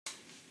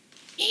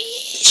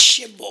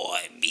your boy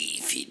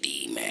Beefy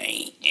D,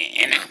 man,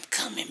 and I'm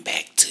coming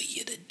back to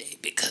you today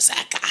because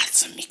I got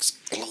some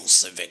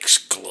exclusive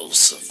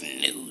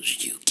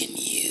news you can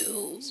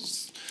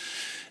use.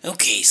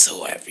 Okay,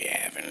 so if you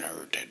haven't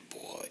heard that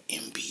boy,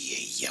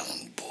 NBA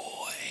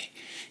YoungBoy,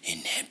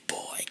 and that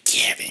boy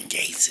Kevin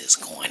Gates is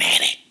going at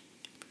it.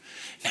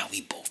 Now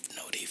we both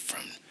know they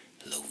from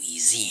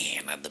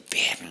Louisiana, the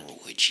Baton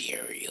Rouge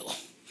area.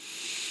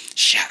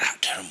 Shout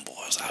out to them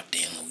boys out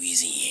there in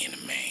Louisiana,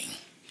 man.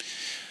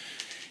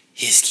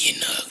 It's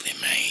getting ugly,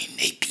 man.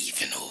 They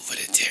beefing over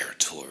the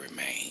territory,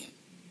 man.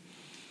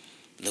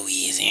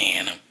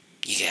 Louisiana,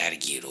 you gotta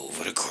get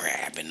over the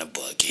crab in the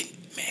bucket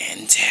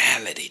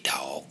mentality,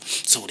 dog.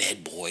 So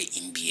that boy,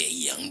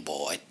 NBA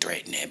YoungBoy,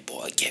 threatened that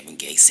boy Kevin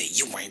Gates, said,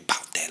 "You ain't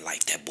about that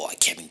life." That boy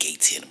Kevin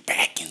Gates hit him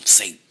back and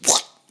say,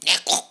 "What,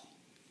 nigga?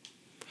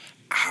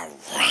 I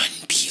run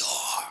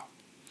PR.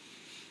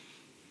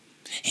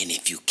 And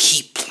if you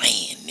keep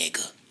playing,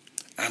 nigga,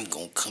 I'm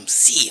gonna come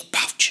see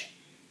about you.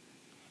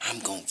 I'm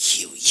gonna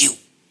kill you.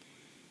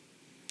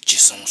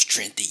 Just on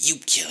strength of you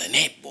killing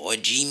that boy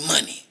G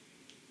Money."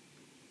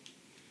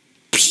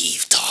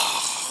 Beef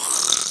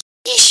talk.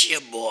 It's your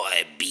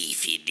boy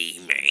Beefy D,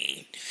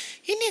 man.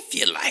 And if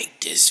you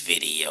like this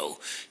video,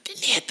 then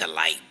hit the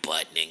like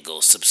button and go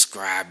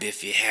subscribe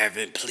if you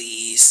haven't,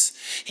 please.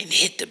 And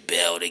hit the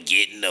bell to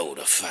get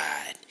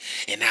notified.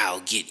 And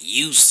I'll get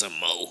you some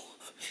more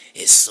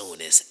as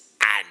soon as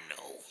I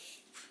know.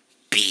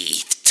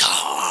 Beef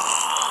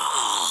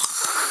talk.